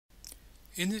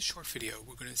In this short video,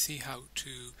 we're going to see how to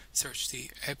search the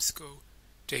EBSCO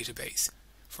database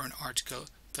for an article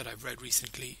that I've read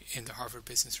recently in the Harvard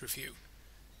Business Review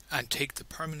and take the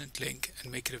permanent link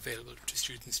and make it available to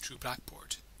students through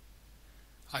Blackboard.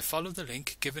 I follow the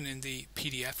link given in the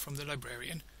PDF from the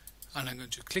librarian and I'm going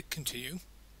to click continue.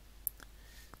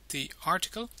 The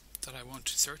article that I want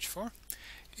to search for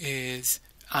is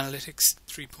Analytics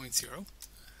 3.0.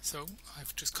 So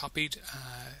I've just copied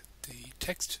the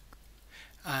text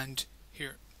and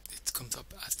here it comes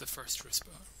up as the first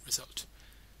result.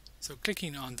 So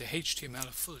clicking on the HTML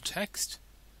of full text,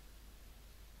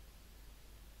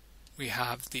 we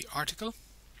have the article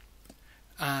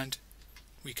and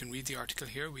we can read the article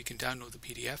here. We can download the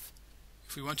PDF.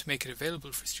 If we want to make it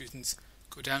available for students,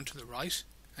 go down to the right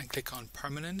and click on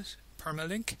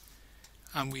permalink,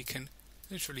 and we can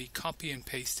literally copy and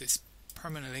paste this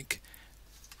permalink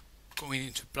going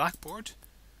into Blackboard.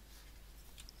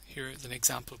 Here is an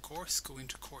example course. Go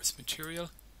into course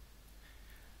material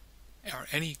or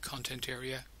any content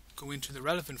area, go into the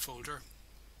relevant folder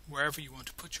wherever you want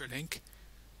to put your link.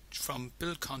 From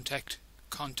build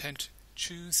content,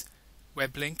 choose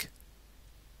web link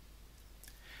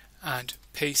and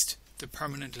paste the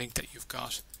permanent link that you've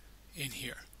got in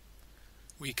here.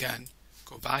 We can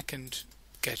go back and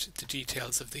get the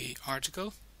details of the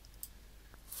article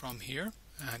from here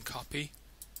and copy.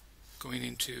 Going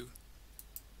into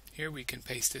here, we can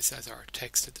paste this as our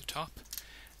text at the top,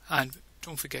 and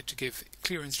don't forget to give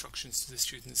clear instructions to the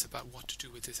students about what to do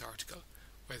with this article,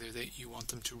 whether you want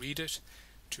them to read it,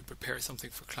 to prepare something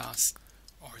for class,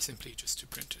 or simply just to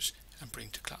print it and bring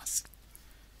to class.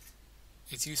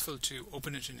 It's useful to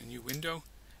open it in a new window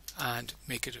and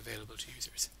make it available to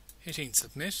users. Hitting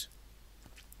submit,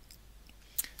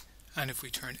 and if we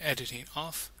turn editing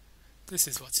off, this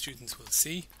is what students will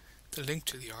see: the link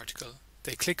to the article.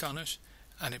 They click on it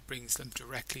and it brings them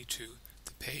directly to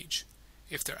the page.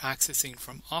 If they're accessing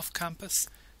from off campus,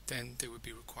 then they would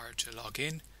be required to log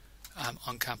in.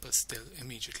 On campus, they'll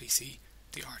immediately see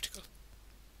the article.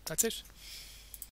 That's it.